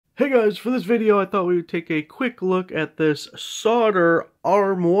Hey guys, for this video I thought we would take a quick look at this Sauder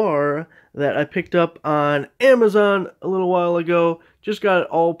Armoire that I picked up on Amazon a little while ago. Just got it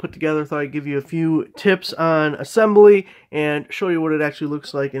all put together. Thought I'd give you a few tips on assembly and show you what it actually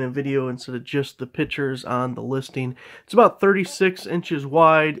looks like in a video instead of just the pictures on the listing. It's about 36 inches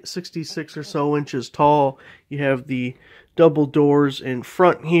wide, 66 or so inches tall. You have the double doors in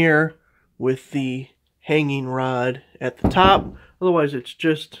front here with the hanging rod at the top. Otherwise it's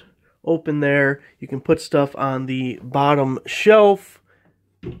just open there. You can put stuff on the bottom shelf.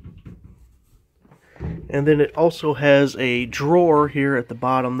 And then it also has a drawer here at the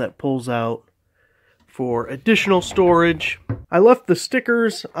bottom that pulls out for additional storage. I left the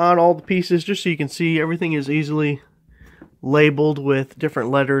stickers on all the pieces just so you can see everything is easily labeled with different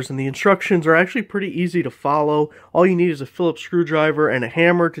letters, and the instructions are actually pretty easy to follow. All you need is a Phillips screwdriver and a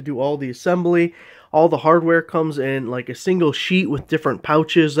hammer to do all the assembly. All the hardware comes in like a single sheet with different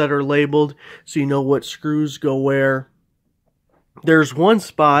pouches that are labeled so you know what screws go where. There's one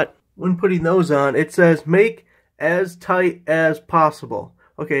spot when putting those on, it says make as tight as possible.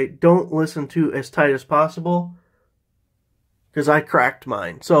 Okay, don't listen to as tight as possible because I cracked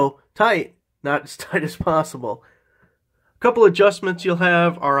mine. So tight, not as tight as possible. A couple adjustments you'll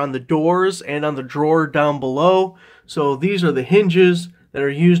have are on the doors and on the drawer down below. So these are the hinges that are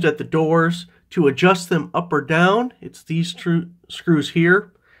used at the doors. To adjust them up or down, it's these screws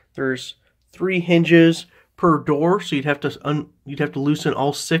here. There's 3 hinges per door, so you'd have to loosen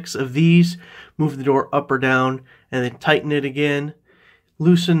all 6 of these, move the door up or down, and then tighten it again.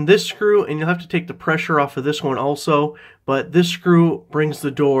 Loosen this screw, and you'll have to take the pressure off of this one also, but this screw brings the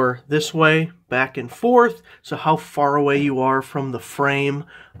door this way, back and forth, so how far away you are from the frame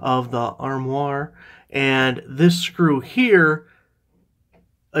of the armoire. And this screw here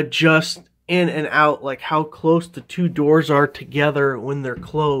adjusts in and out, like how close the 2 doors are together when they're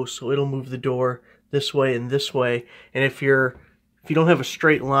closed, so it'll move the door this way and this way. And if you don't have a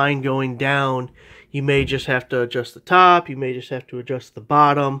straight line going down, you may just have to adjust the top, you may just have to adjust the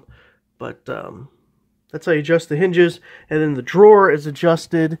bottom, but that's how you adjust the hinges. And then the drawer is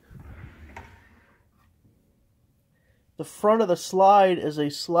adjusted. The front of the slide is a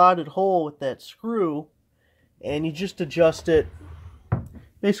slotted hole with that screw, and you just adjust it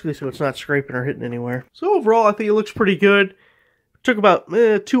basically so it's not scraping or hitting anywhere. So overall, I think it looks pretty good. It took about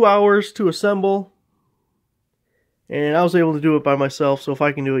 2 hours to assemble, and I was able to do it by myself, so if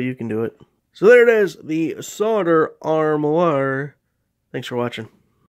I can do it, you can do it. So there it is, the Sauder Armoire. Thanks for watching.